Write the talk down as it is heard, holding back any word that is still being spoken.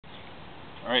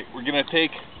Alright, we're going to take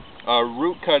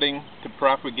root cutting to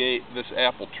propagate this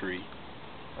apple tree.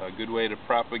 A good way to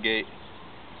propagate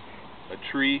a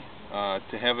tree,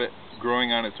 to have it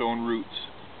growing on its own roots.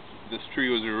 This tree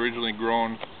was originally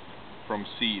grown from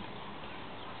seed.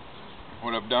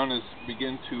 What I've done is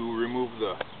begin to remove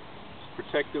the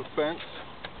protective fence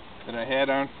that I had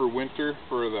on for winter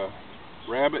for the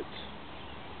rabbits,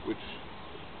 which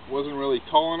wasn't really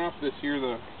tall enough. This year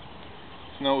the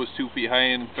snow was 2 feet high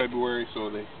in February, so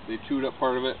they chewed up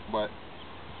part of it, but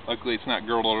luckily it's not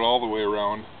girdled all the way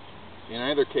around. In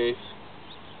either case,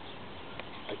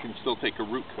 I can still take a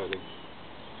root cutting.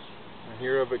 And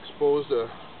here I've exposed a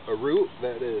root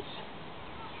that is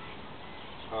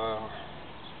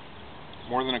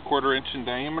more than 1/4 inch in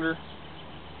diameter.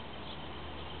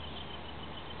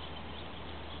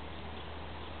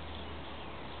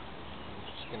 I'm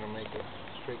just going to make a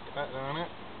straight cut on it.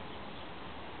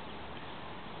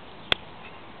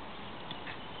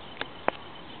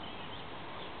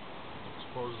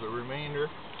 Expose the remainder.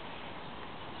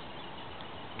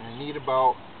 And I need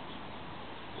about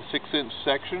a 6-inch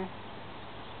section.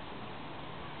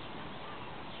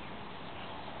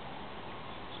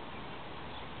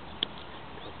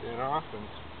 Cut that off, and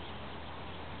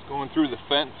it's going through the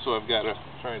fence, so I've got to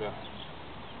try to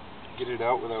get it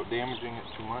out without damaging it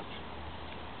too much.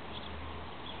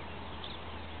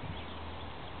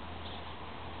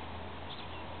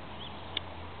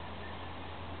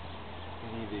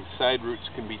 Any of these side roots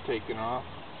can be taken off.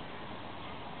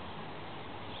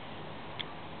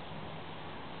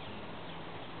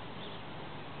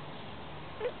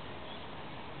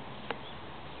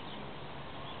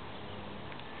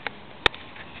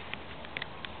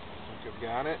 I think I've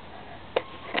got it.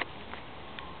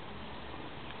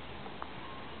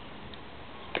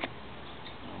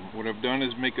 What I've done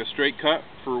is make a straight cut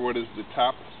for what is the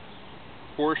top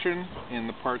portion, and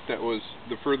the part that was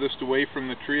the furthest away from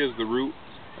the tree is the root.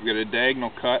 I've got a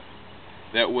diagonal cut.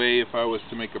 That way, if I was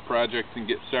to make a project and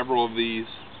get several of these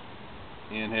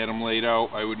and had them laid out,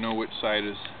 I would know which side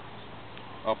is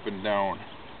up and down.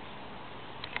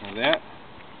 Now that,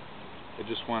 I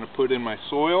just want to put in my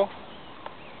soil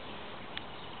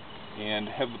and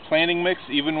have the planting mix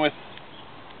even with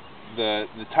the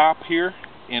top here,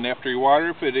 and after you water,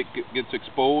 if it gets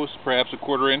exposed, perhaps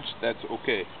 1/4 inch, that's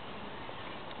okay.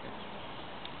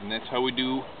 And that's how we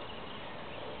do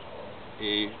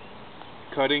a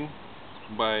cutting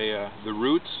by the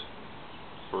roots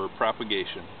for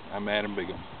propagation. I'm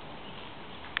Bigham.